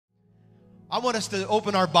I want us to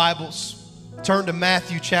open our Bibles, turn to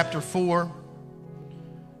Matthew chapter 4,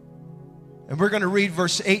 and we're going to read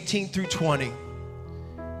verse 18 through 20.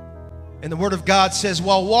 And the Word of God says,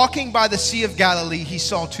 while walking by the Sea of Galilee, he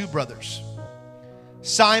saw two brothers,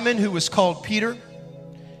 Simon, who was called Peter,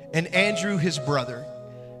 and Andrew, his brother,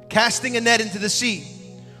 casting a net into the sea,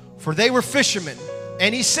 for they were fishermen.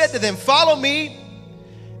 And he said to them, follow me,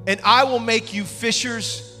 and I will make you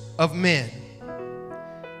fishers of men.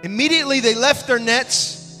 Immediately they left their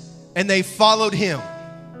nets and they followed him.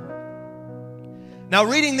 Now,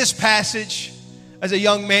 reading this passage as a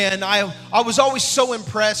young man, I was always so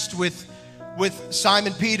impressed with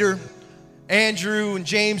Simon Peter, Andrew, and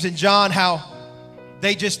James and John, how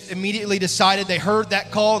they just immediately decided, they heard that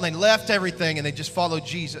call and they left everything and they just followed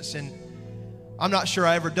Jesus. And I'm not sure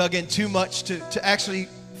I ever dug in too much to actually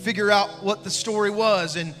figure out what the story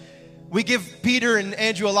was. And we give Peter and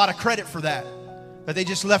Andrew a lot of credit for that they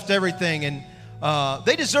just left everything. And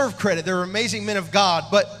they deserve credit. They're amazing men of God.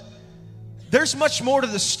 But there's much more to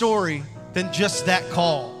the story than just that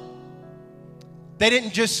call. They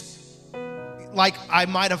didn't just, like I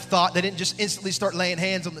might have thought, they didn't just instantly start laying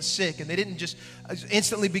hands on the sick, and they didn't just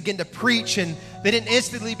instantly begin to preach, and they didn't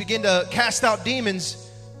instantly begin to cast out demons.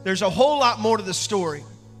 There's a whole lot more to the story.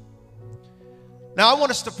 Now I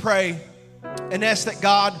want us to pray and ask that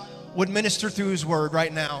God would minister through his word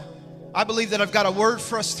right now. I believe that I've got a word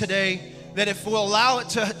for us today that if we'll allow it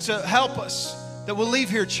to help us, that we'll leave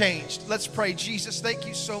here changed. Let's pray. Jesus, thank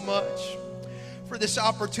you so much for this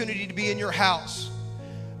opportunity to be in your house.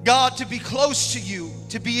 God, to be close to you,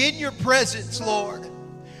 to be in your presence, Lord.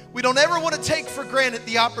 We don't ever want to take for granted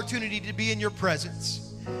the opportunity to be in your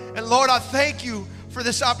presence. And Lord, I thank you for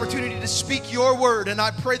this opportunity to speak your word. And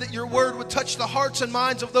I pray that your word would touch the hearts and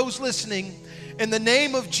minds of those listening. In the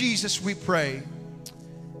name of Jesus, we pray.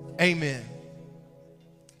 Amen.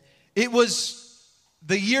 It was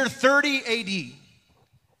the year 30 AD.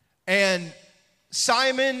 And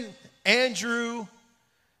Simon, Andrew,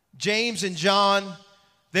 James, and John,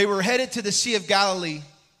 they were headed to the Sea of Galilee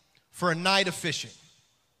for a night of fishing.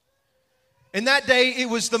 In that day, it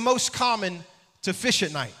was the most common to fish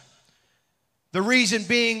at night. The reason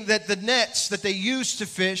being that the nets that they used to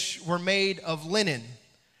fish were made of linen.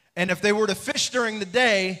 And if they were to fish during the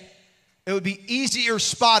day, it would be easier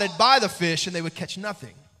spotted by the fish and they would catch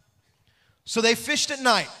nothing. So they fished at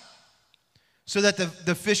night so that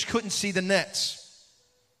the fish couldn't see the nets.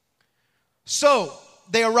 So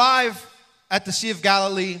they arrive at the Sea of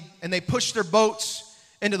Galilee and they push their boats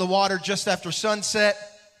into the water just after sunset.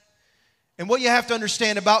 And what you have to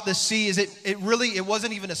understand about this sea is it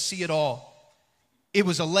wasn't even a sea at all. It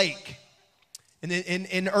was a lake. And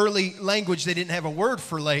in early language, they didn't have a word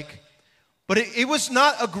for lake. But it was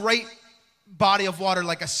not a great body of water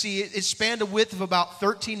like a sea. It spanned a width of about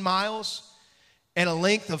 13 miles and a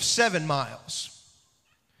length of 7 miles.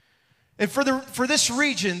 And for this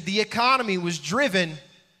region, the economy was driven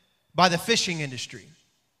by the fishing industry.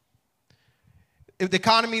 The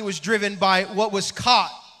economy was driven by what was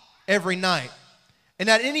caught every night. And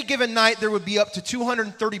at any given night, there would be up to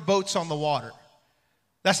 230 boats on the water.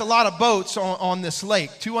 That's a lot of boats on this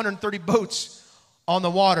lake, 230 boats on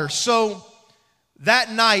the water. So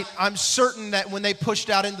that night, I'm certain that when they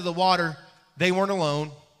pushed out into the water, they weren't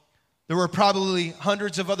alone. There were probably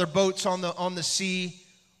hundreds of other boats on the sea,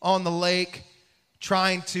 on the lake,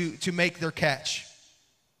 trying to make their catch.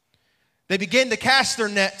 They began to cast their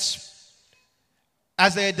nets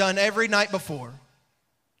as they had done every night before,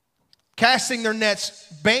 casting their nets,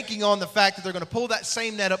 banking on the fact that they're going to pull that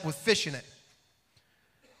same net up with fish in it.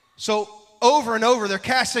 So over and over, they're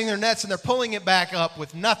casting their nets and they're pulling it back up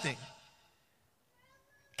with nothing.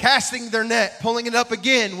 Casting their net, pulling it up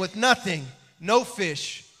again with nothing, no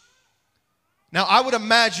fish. Now, I would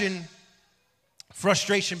imagine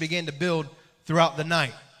frustration began to build throughout the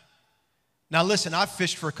night. Now, listen, I've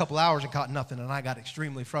fished for a couple hours and caught nothing, and I got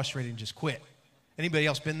extremely frustrated and just quit. Anybody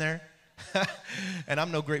else been there? And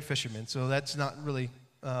I'm no great fisherman, so that's not really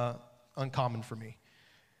uncommon for me.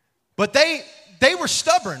 But they were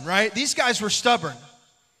stubborn, right? These guys were stubborn.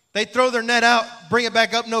 They'd throw their net out, bring it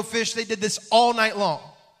back up, no fish. They did this all night long.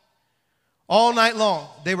 All night long,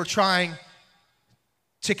 they were trying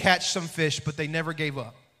to catch some fish, but they never gave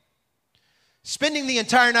up. Spending the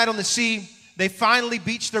entire night on the sea, they finally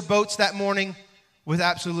beached their boats that morning with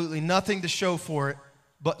absolutely nothing to show for it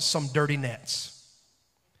but some dirty nets.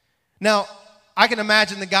 Now, I can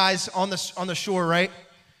imagine the guys on the shore, right?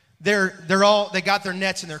 They got their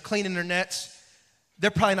nets and they're cleaning their nets.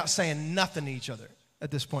 They're probably not saying nothing to each other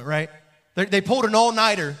at this point, right? They pulled an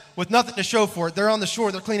all-nighter with nothing to show for it. They're on the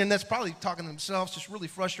shore, they're cleaning nets, probably talking to themselves, just really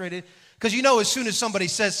frustrated. Because you know as soon as somebody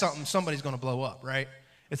says something, somebody's going to blow up, right?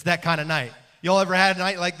 It's that kind of night. Y'all ever had a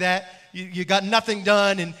night like that? You got nothing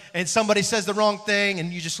done, and somebody says the wrong thing,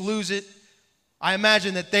 and you just lose it? I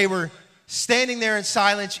imagine that they were standing there in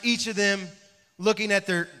silence, each of them looking at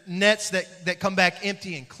their nets that come back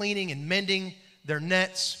empty and cleaning and mending their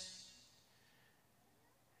nets.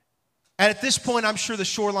 And at this point, I'm sure the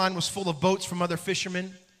shoreline was full of boats from other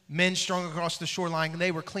fishermen, men strung across the shoreline, and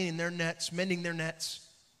they were cleaning their nets, mending their nets.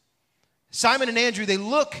 Simon and Andrew, they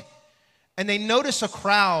look and they notice a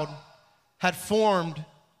crowd had formed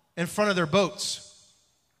in front of their boats.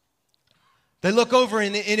 They look over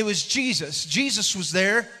and it was Jesus. Jesus was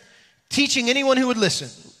there teaching anyone who would listen.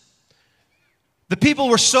 The people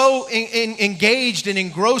were so engaged and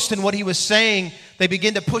engrossed in what he was saying, they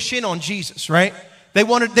began to push in on Jesus, right? They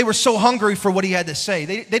were so hungry for what he had to say.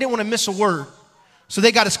 They didn't want to miss a word. So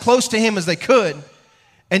they got as close to him as they could.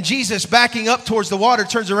 And Jesus, backing up towards the water,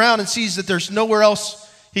 turns around and sees that there's nowhere else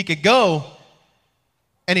he could go.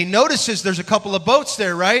 And he notices there's a couple of boats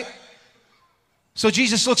there, right? So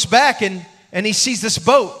Jesus looks back and he sees this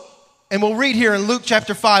boat. And we'll read here in Luke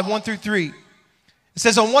chapter 5, 1 through 3. It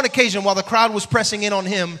says, on one occasion, while the crowd was pressing in on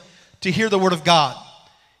him to hear the word of God,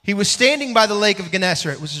 he was standing by the lake of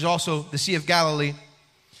Gennesaret, which is also the Sea of Galilee.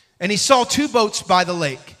 And he saw two boats by the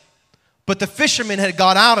lake. But the fishermen had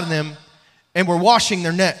got out of them and were washing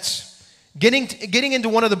their nets. Getting into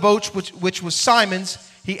one of the boats, which was Simon's,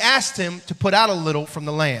 he asked him to put out a little from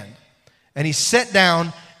the land. And he sat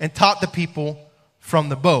down and taught the people from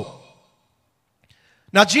the boat.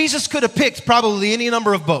 Now, Jesus could have picked probably any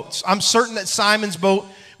number of boats. I'm certain that Simon's boat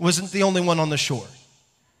wasn't the only one on the shore.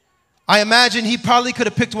 I imagine he probably could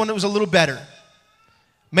have picked one that was a little better,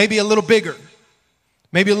 maybe a little bigger,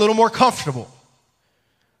 maybe a little more comfortable.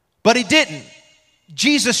 But he didn't.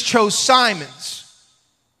 Jesus chose Simon's.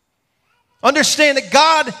 Understand that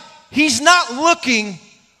God, he's not looking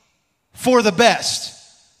for the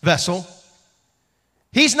best vessel.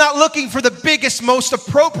 He's not looking for the biggest, most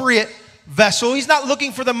appropriate vessel. He's not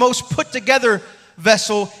looking for the most put together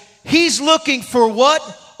vessel. He's looking for what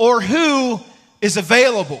or who is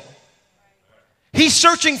available. He's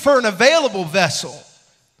searching for an available vessel.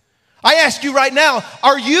 I ask you right now,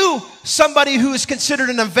 are you somebody who is considered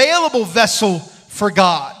an available vessel for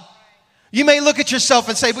God? You may look at yourself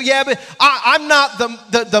and say, but I'm not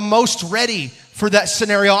the most ready for that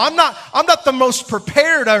scenario. I'm not the most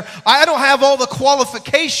prepared. Or I don't have all the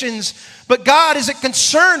qualifications. But God isn't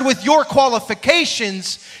concerned with your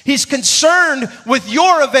qualifications. He's concerned with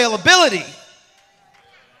your availability.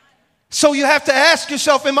 So you have to ask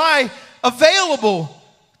yourself, am I available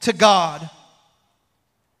to God?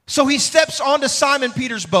 So he steps onto Simon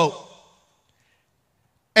Peter's boat.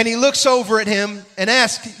 And he looks over at him and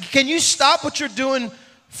asks, can you stop what you're doing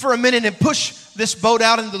for a minute and push this boat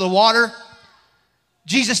out into the water?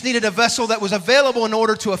 Jesus needed a vessel that was available in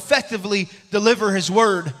order to effectively deliver his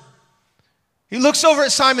word. He looks over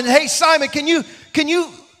at Simon. Hey, Simon, can you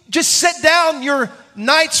just set down your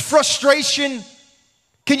night's frustration?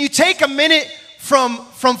 Can you take a minute from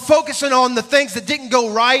focusing on the things that didn't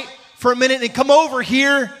go right for a minute and come over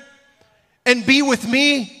here and be with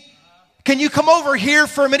me? Can you come over here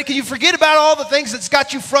for a minute? Can you forget about all the things that's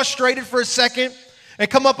got you frustrated for a second and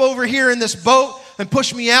come up over here in this boat and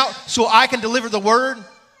push me out so I can deliver the word?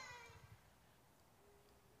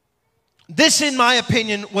 This, in my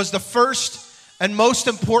opinion, was the first and most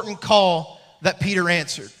important call that Peter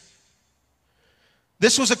answered.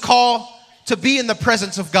 This was a call to be in the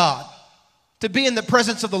presence of God, to be in the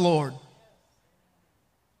presence of the Lord,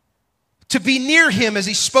 to be near him as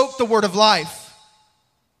he spoke the word of life.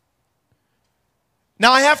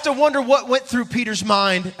 Now, I have to wonder what went through Peter's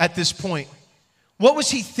mind at this point. What was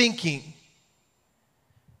he thinking?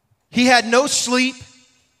 He had no sleep,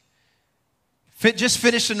 just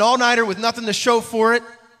finished an all-nighter with nothing to show for it.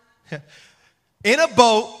 In a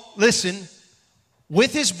boat, listen,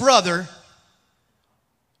 with his brother,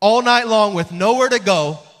 all night long with nowhere to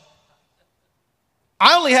go.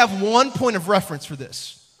 I only have one point of reference for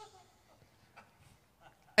this.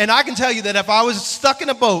 And I can tell you that if I was stuck in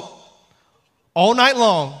a boat all night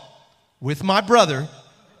long with my brother,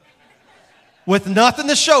 with nothing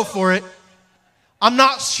to show for it, I'm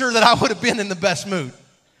not sure that I would have been in the best mood.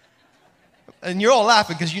 And you're all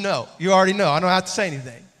laughing because you already know. I don't have to say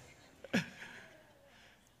anything.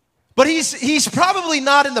 But he's probably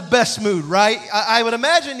not in the best mood, right? I would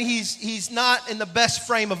imagine he's not in the best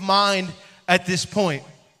frame of mind at this point.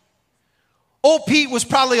 Old Pete was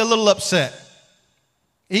probably a little upset.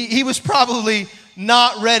 He was probably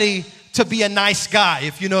not ready to be a nice guy,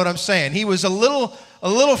 if you know what I'm saying. He was a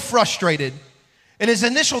little frustrated. And his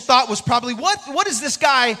initial thought was probably, what is this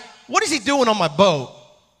guy what is he doing on my boat?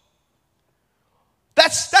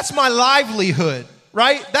 That's my livelihood,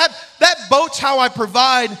 right? That boat's how I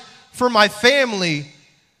provide for my family.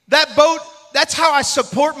 That boat, that's how I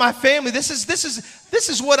support my family. This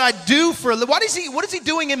is what I do for a living. What is he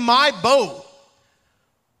doing in my boat?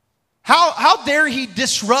 How dare he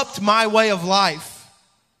disrupt my way of life?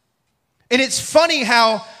 And it's funny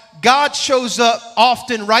how God shows up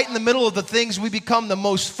often right in the middle of the things we become the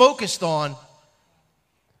most focused on.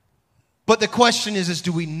 But the question is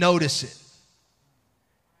do we notice it?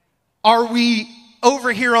 Are we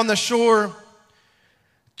over here on the shore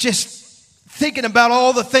just thinking about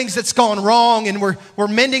all the things that's gone wrong, and we're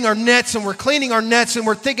mending our nets and we're cleaning our nets, and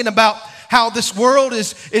we're thinking about how this world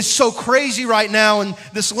is so crazy right now, and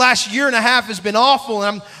this last year and a half has been awful,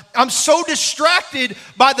 and I'm so distracted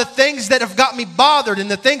by the things that have got me bothered and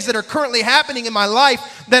the things that are currently happening in my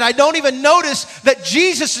life that I don't even notice that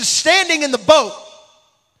Jesus is standing in the boat.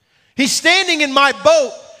 He's standing in my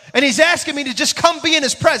boat, and he's asking me to just come be in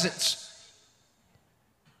his presence.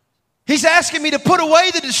 He's asking me to put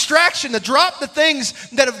away the distraction, to drop the things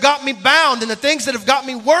that have got me bound and the things that have got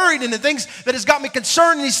me worried and the things that has got me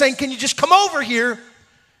concerned. And he's saying, can you just come over here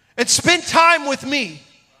and spend time with me?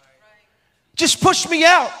 Just push me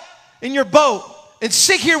out in your boat and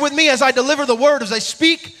sit here with me as I deliver the word, as I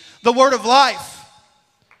speak the word of life.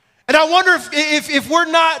 And I wonder if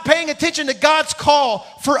we're not paying attention to God's call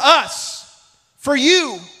for us, for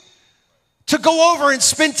you, to go over and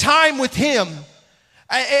spend time with him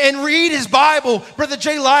and read his Bible. Brother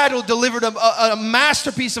Jay Lytle delivered a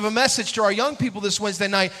masterpiece of a message to our young people this Wednesday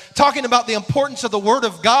night, talking about the importance of the Word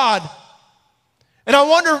of God. And I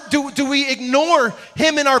wonder, do we ignore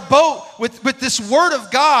him in our boat with this Word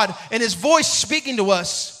of God and his voice speaking to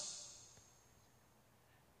us?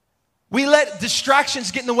 We let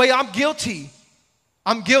distractions get in the way. I'm guilty.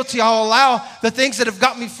 I'll allow the things that have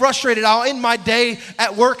got me frustrated. I'll end my day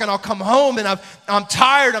at work and I'll come home and I'm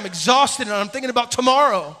tired, I'm exhausted, and I'm thinking about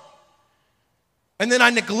tomorrow. And then I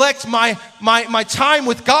neglect my time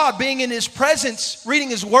with God, being in his presence, reading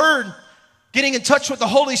his word, getting in touch with the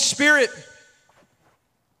Holy Spirit.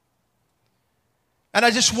 And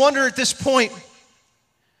I just wonder at this point,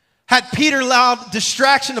 had Peter allowed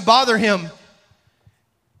distraction to bother him,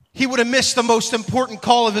 he would have missed the most important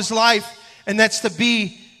call of his life. And that's to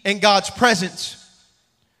be in God's presence.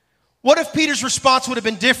 What if Peter's response would have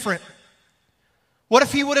been different? What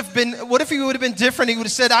if he would have been different? He would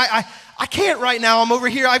have said, I can't right now. I'm over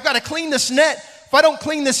here. I've got to clean this net. If I don't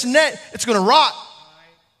clean this net, it's going to rot.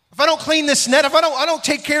 If I don't clean this net, if I don't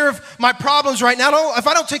take care of my problems right now, if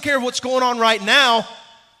I don't take care of what's going on right now,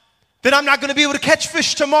 then I'm not going to be able to catch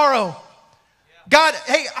fish tomorrow. God,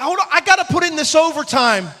 hey, hold on. I got to put in this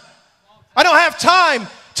overtime. I don't have time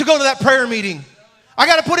to go to that prayer meeting. I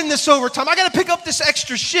got to put in this overtime. I got to pick up this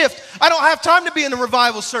extra shift. I don't have time to be in the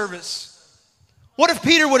revival service. What if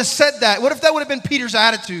Peter would have said that? What if that would have been Peter's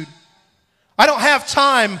attitude? I don't have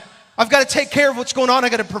time. I've got to take care of what's going on. I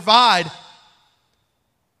got to provide.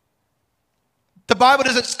 The Bible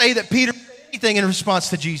doesn't say that Peter did anything in response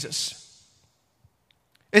to Jesus.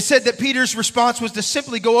 It said that Peter's response was to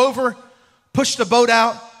simply go over, push the boat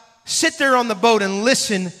out, sit there on the boat and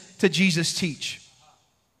listen to Jesus teach.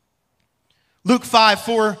 Luke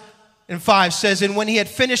 5:4-5 says, and when he had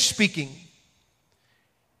finished speaking,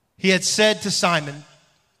 he had said to Simon,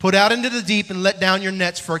 put out into the deep and let down your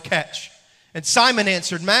nets for a catch. And Simon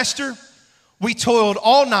answered, Master, we toiled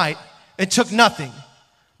all night and took nothing,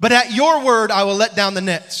 but at your word I will let down the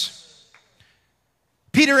nets.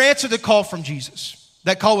 Peter answered the call from Jesus.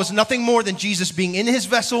 That call was nothing more than Jesus being in his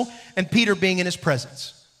vessel and Peter being in his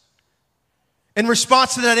presence. In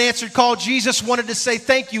response to that answered call, Jesus wanted to say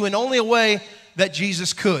thank you in only a way that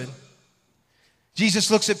Jesus could. Jesus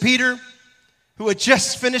looks at Peter, who had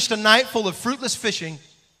just finished a night full of fruitless fishing,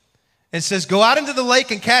 and says, go out into the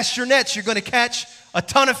lake and cast your nets. You're going to catch a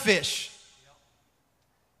ton of fish.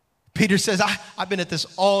 Peter says, I've been at this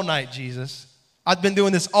all night, Jesus. I've been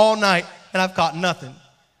doing this all night, and I've caught nothing.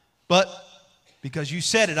 But because you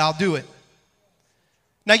said it, I'll do it.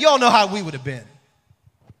 Now, y'all know how we would have been.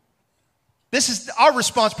 Our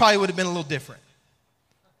response probably would have been a little different.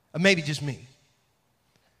 Or maybe just me.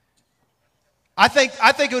 I think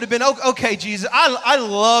it would have been, okay, Jesus, I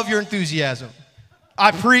love your enthusiasm. I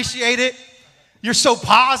appreciate it. You're so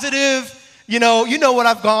positive. You know what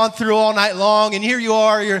I've gone through all night long, and here you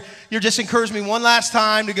are. You're just encouraging me one last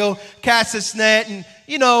time to go cast this net. And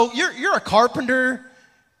you're a carpenter,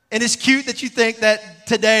 and it's cute that you think that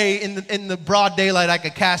today in the broad daylight I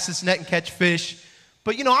could cast this net and catch fish.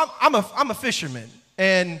 But I'm a fisherman,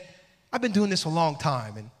 and I've been doing this a long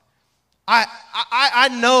time, and I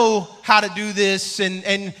know how to do this,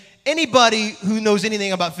 and anybody who knows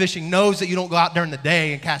anything about fishing knows that you don't go out during the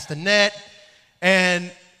day and cast a net.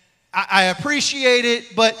 And I appreciate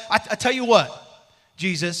it, but I tell you what,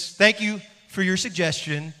 Jesus, thank you for your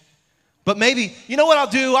suggestion. But maybe, you know what I'll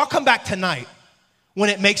do? I'll come back tonight when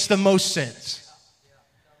it makes the most sense.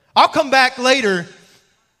 I'll come back later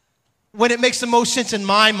when it makes the most sense in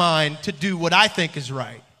my mind to do what I think is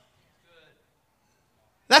right.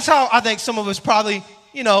 That's how I think some of us probably,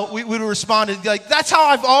 we would have responded, like, that's how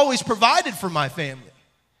I've always provided for my family.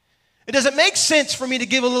 It doesn't make sense for me to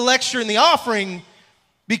give a little extra in the offering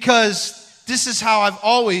because this is how I've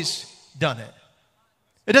always done it.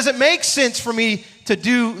 It doesn't make sense for me to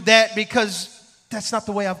do that because that's not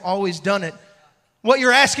the way I've always done it. What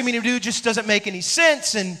you're asking me to do just doesn't make any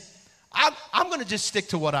sense, and I'm going to just stick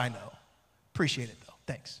to what I know. Appreciate it, though.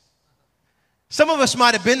 Thanks. Some of us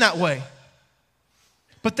might have been that way,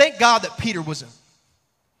 but thank God that Peter wasn't.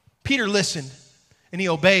 Peter listened, and he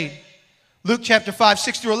obeyed. Luke chapter 5,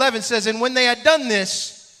 6 through 11 says, and when they had done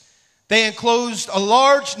this, they enclosed a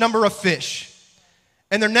large number of fish,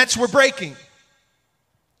 and their nets were breaking.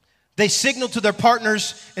 They signaled to their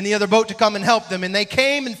partners in the other boat to come and help them, and they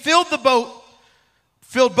came and filled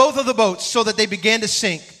both of the boats so that they began to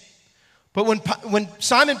sink. But when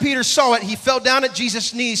Simon Peter saw it, he fell down at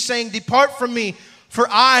Jesus' knees, saying, depart from me, for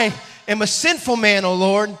I am a sinful man, O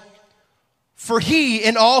Lord. For he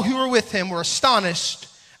and all who were with him were astonished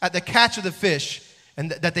at the catch of the fish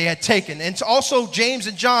and that they had taken. And also James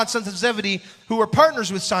and John, sons of Zebedee, who were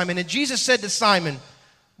partners with Simon. And Jesus said to Simon,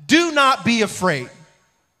 do not be afraid.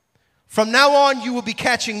 From now on you will be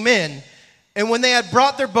catching men. And when they had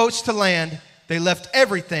brought their boats to land, they left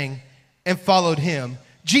everything and followed him.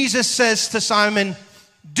 Jesus says to Simon,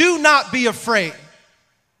 do not be afraid.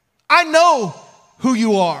 I know who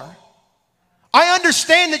you are. I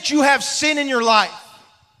understand that you have sin in your life.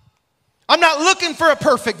 I'm not looking for a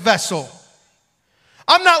perfect vessel.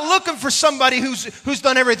 I'm not looking for somebody who's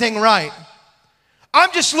done everything right.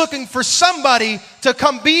 I'm just looking for somebody to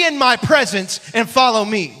come be in my presence and follow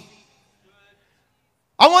me.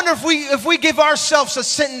 I wonder if we give ourselves a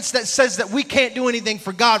sentence that says that we can't do anything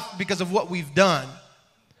for God because of what we've done.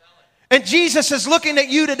 And Jesus is looking at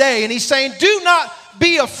you today and he's saying, do not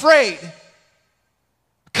be afraid.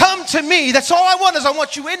 Come to me. That's all I want is I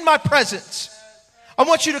want you in my presence. I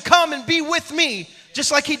want you to come and be with me,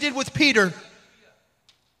 just like he did with Peter.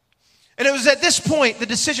 And it was at this point the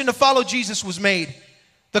decision to follow Jesus was made.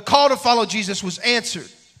 The call to follow Jesus was answered.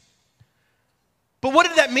 But what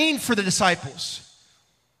did that mean for the disciples?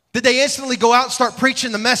 Did they instantly go out and start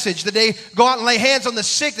preaching the message? Did they go out and lay hands on the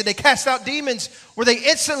sick? Did they cast out demons? Were they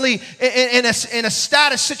instantly in a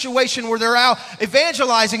status situation where they're out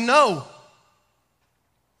evangelizing? No.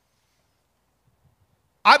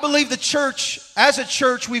 I believe the church, as a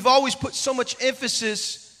church, we've always put so much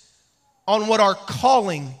emphasis on what our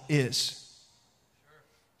calling is.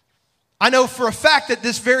 I know for a fact that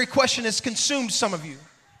this very question has consumed some of you.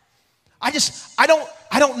 I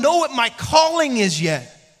don't know what my calling is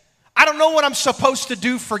yet. I don't know what I'm supposed to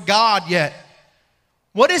do for God yet.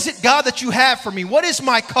 What is it, God, that you have for me? What is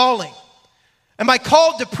my calling? Am I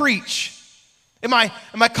called to preach? Am I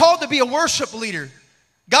called to be a worship leader?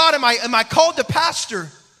 God, am I called to pastor?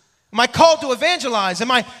 Am I called to evangelize? Am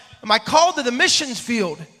I called to the missions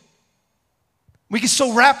field? We get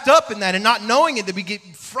so wrapped up in that and not knowing it that we get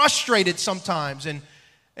frustrated sometimes and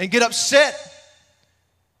get upset.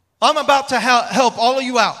 I'm about to help all of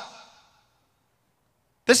you out.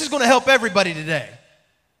 This is going to help everybody today.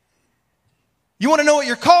 You want to know what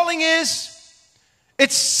your calling is?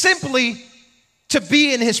 It's simply to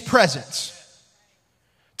be in his presence.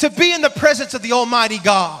 To be in the presence of the Almighty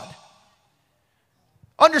God.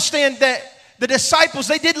 Understand that the disciples,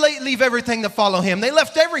 they did leave everything to follow him. They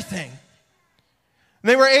left everything.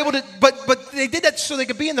 They were able to, but they did that so they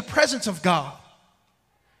could be in the presence of God.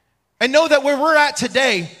 And know that where we're at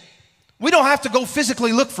today, we don't have to go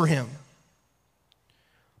physically look for him.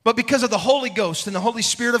 But because of the Holy Ghost and the Holy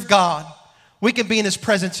Spirit of God, we can be in his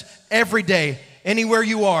presence every day, anywhere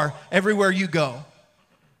you are, everywhere you go.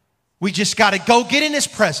 We just got to go get in his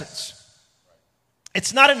presence.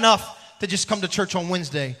 It's not enough to just come to church on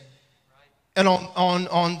Wednesday and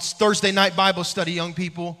on Thursday night Bible study, young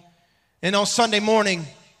people, and on Sunday morning.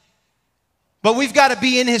 But we've got to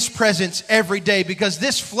be in his presence every day because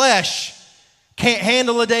this flesh can't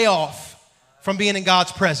handle a day off from being in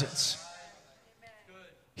God's presence.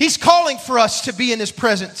 He's calling for us to be in his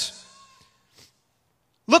presence.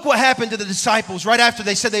 Look what happened to the disciples right after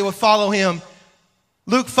they said they would follow him.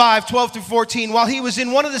 Luke 5, 12 through 14. While he was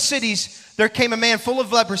in one of the cities, there came a man full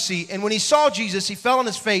of leprosy. And when he saw Jesus, he fell on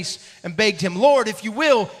his face and begged him, Lord, if you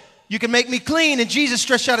will, you can make me clean. And Jesus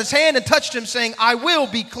stretched out his hand and touched him, saying, I will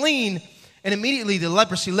be clean. And immediately the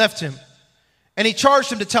leprosy left him. And he charged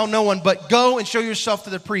him to tell no one, but go and show yourself to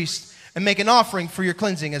the priest and make an offering for your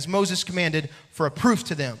cleansing, as Moses commanded, for a proof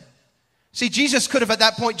to them. See, Jesus could have at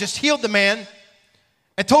that point just healed the man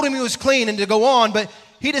and told him he was clean and to go on, but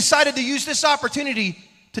he decided to use this opportunity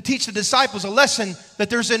to teach the disciples a lesson that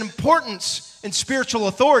there's an importance in spiritual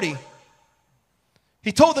authority.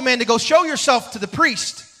 He told the man to go show yourself to the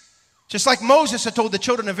priest, just like Moses had told the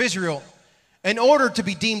children of Israel, in order to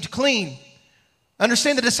be deemed clean.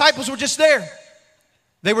 Understand, the disciples were just there.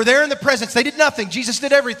 They were there in the presence. They did nothing. Jesus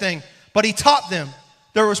did everything, but he taught them.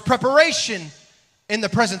 There was preparation in the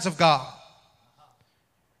presence of God.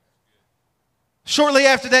 Shortly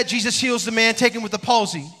after that, Jesus heals the man taken with the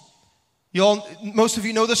palsy. Most of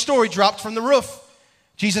you know the story, dropped from the roof.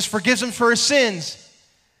 Jesus forgives him for his sins.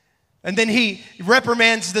 And then he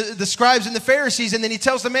reprimands the scribes and the Pharisees, and then he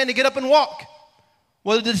tells the man to get up and walk.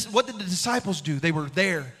 What did the disciples do? They were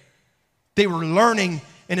there. They were learning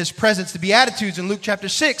in his presence. The Beatitudes in Luke chapter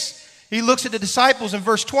 6, he looks at the disciples in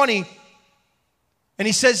verse 20, and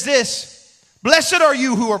he says this, blessed are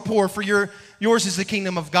you who are poor, for yours is the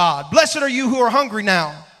kingdom of God. Blessed are you who are hungry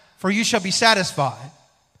now, for you shall be satisfied.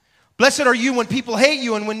 Blessed are you when people hate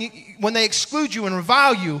you and when they exclude you and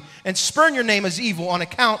revile you and spurn your name as evil on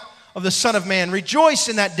account of the Son of Man. Rejoice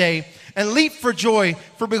in that day and leap for joy,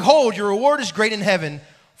 for behold, your reward is great in heaven,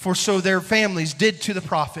 for so their families did to the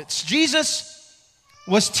prophets. Jesus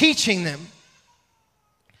was teaching them,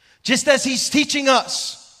 just as he's teaching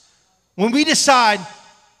us, when we decide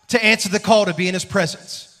to answer the call to be in his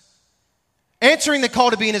presence. Answering the call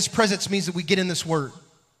to be in his presence means that we get in this word.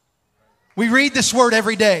 We read this word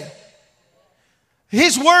every day.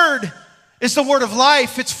 His word is the word of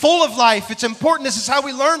life. It's full of life. It's important. This is how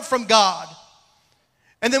we learn from God.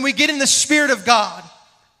 And then we get in the Spirit of God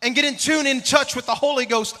and get in tune, in touch with the Holy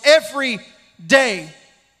Ghost every day.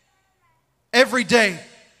 Every day.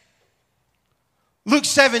 Luke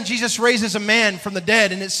 7, Jesus raises a man from the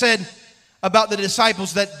dead, and it said about the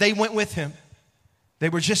disciples that they went with him. They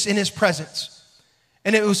were just in his presence.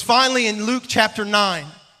 And it was finally in Luke chapter 9.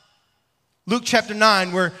 Luke chapter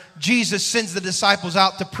 9, where Jesus sends the disciples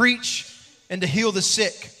out to preach and to heal the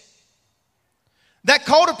sick. That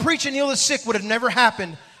call to preach and heal the sick would have never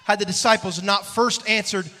happened had the disciples not first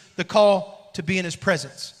answered the call to be in his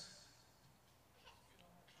presence.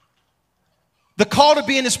 The call to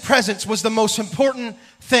be in his presence was the most important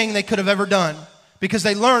thing they could have ever done, because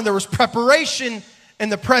they learned there was preparation in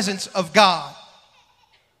the presence of God.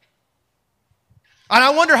 And I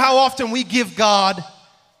wonder how often we give God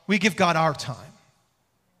our time.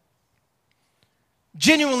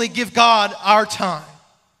 Genuinely give God our time.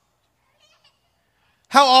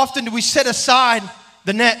 How often do we set aside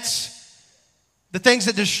the nets, the things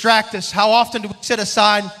that distract us? How often do we set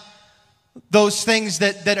aside those things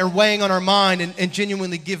that are weighing on our mind and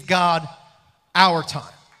genuinely give God our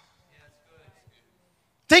time?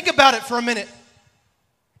 Think about it for a minute.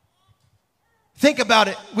 Think about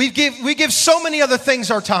it. We give so many other things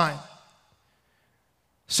our time.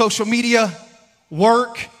 Social media,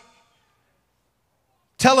 work,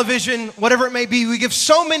 television, whatever it may be. We give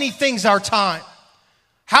so many things our time.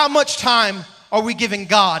 How much time are we giving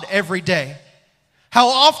God every day? How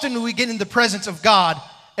often do we get in the presence of God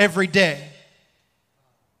every day?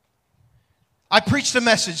 I preached a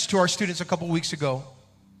message to our students a couple weeks ago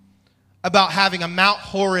about having a Mount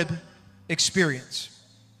Horeb experience.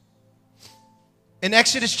 In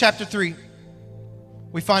Exodus chapter 3,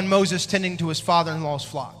 we find Moses tending to his father-in-law's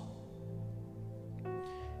flock.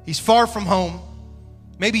 He's far from home,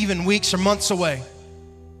 maybe even weeks or months away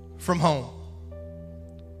from home,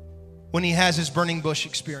 when he has his burning bush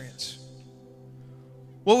experience.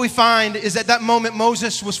 What we find is at that moment,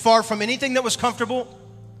 Moses was far from anything that was comfortable.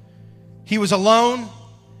 He was alone,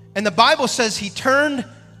 and the Bible says he turned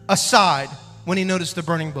aside when he noticed the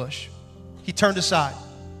burning bush. He turned aside.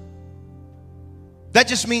 That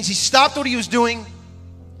just means he stopped what he was doing,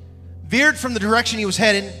 veered from the direction he was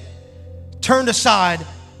headed, turned aside,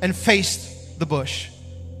 and faced the bush.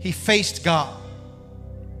 He faced God.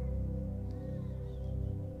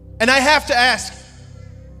 And I have to ask,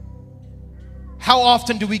 how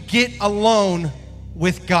often do we get alone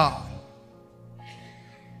with God?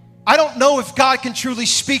 I don't know if God can truly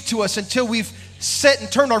speak to us until we've set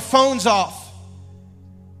and turned our phones off,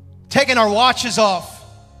 taken our watches off,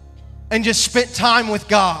 and just spent time with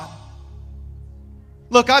God.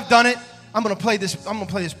 Look, I've done it. I'm gonna play this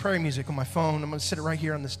prayer music on my phone. I'm gonna sit it right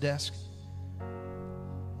here on this desk.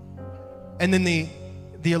 And then the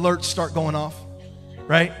alerts start going off,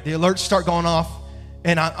 right? The alerts start going off,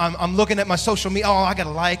 and I'm looking at my social media. Oh, I got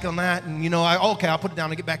a like on that, and okay, I'll put it down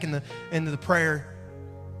and get back into the prayer.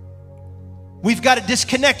 We've got to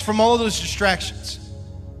disconnect from all of those distractions.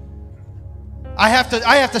 I have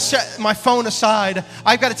to set my phone aside.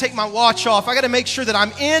 I've got to take my watch off. I got to make sure that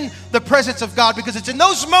I'm in the presence of God, because it's in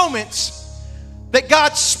those moments that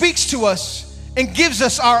God speaks to us and gives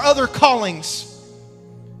us our other callings.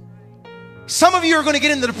 Some of you are going to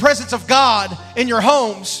get into the presence of God in your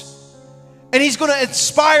homes, and He's going to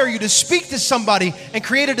inspire you to speak to somebody and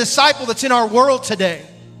create a disciple that's in our world today.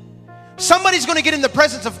 Somebody's going to get in the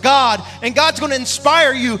presence of God, and God's going to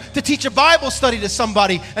inspire you to teach a Bible study to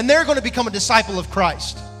somebody, and they're going to become a disciple of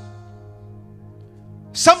Christ.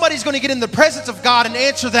 Somebody's going to get in the presence of God and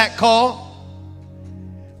answer that call,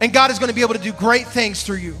 and God is going to be able to do great things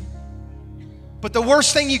through you. But the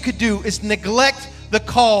worst thing you could do is neglect the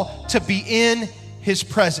call to be in His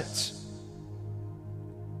presence.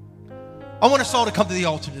 I want us all to come to the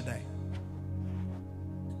altar today.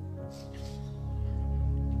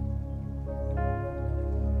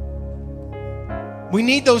 We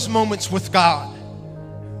need those moments with God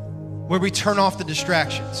where we turn off the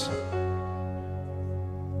distractions.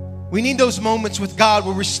 We need those moments with God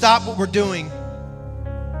where we stop what we're doing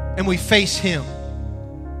and we face Him.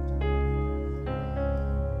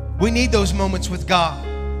 We need those moments with God.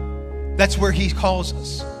 That's where He calls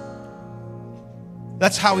us.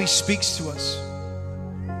 That's how He speaks to us.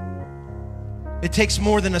 It takes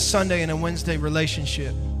more than a Sunday and a Wednesday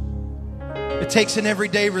relationship. It takes an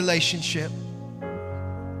everyday relationship.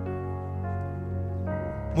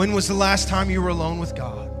 When was the last time you were alone with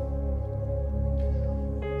God?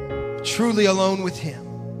 Truly alone with Him.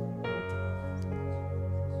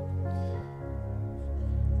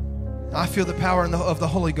 I feel the power of the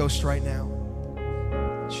Holy Ghost right now.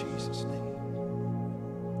 In Jesus' name.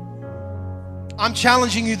 I'm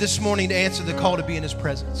challenging you this morning to answer the call to be in His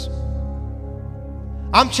presence.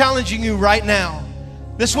 I'm challenging you right now.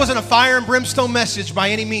 This wasn't a fire and brimstone message by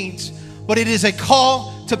any means, but it is a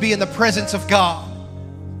call to be in the presence of God.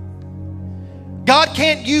 God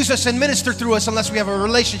can't use us and minister through us unless we have a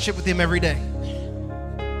relationship with Him every day.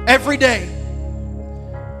 Every day.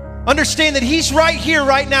 Understand that He's right here,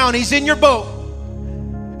 right now, and He's in your boat.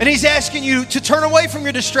 And He's asking you to turn away from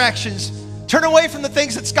your distractions. Turn away from the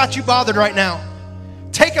things that's got you bothered right now.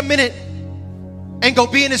 Take a minute and go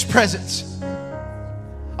be in His presence.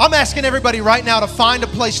 I'm asking everybody right now to find a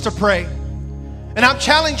place to pray. And I'm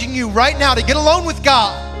challenging you right now to get alone with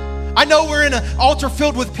God. I know we're in an altar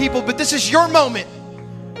filled with people, but this is your moment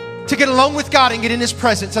to get alone with God and get in His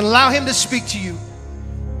presence and allow Him to speak to you.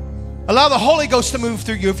 Allow the Holy Ghost to move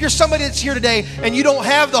through you. If you're somebody that's here today and you don't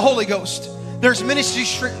have the Holy Ghost, there's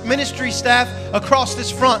ministry staff across this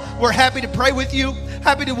front. We're happy to pray with you,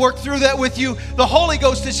 happy to work through that with you. The Holy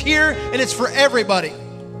Ghost is here, and it's for everybody.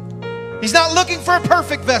 He's not looking for a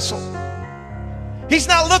perfect vessel. He's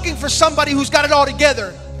not looking for somebody who's got it all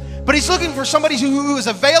together. But He's looking for somebody who is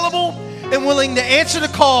available and willing to answer the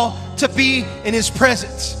call to be in His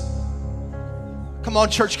presence. Come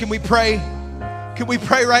on, church, can we pray? Can we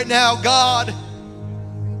pray right now? God,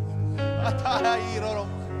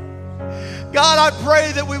 I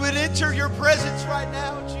pray that we would enter Your presence right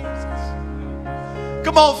now, Jesus.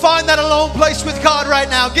 Come on, find that alone place with God right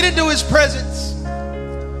now. Get into His presence.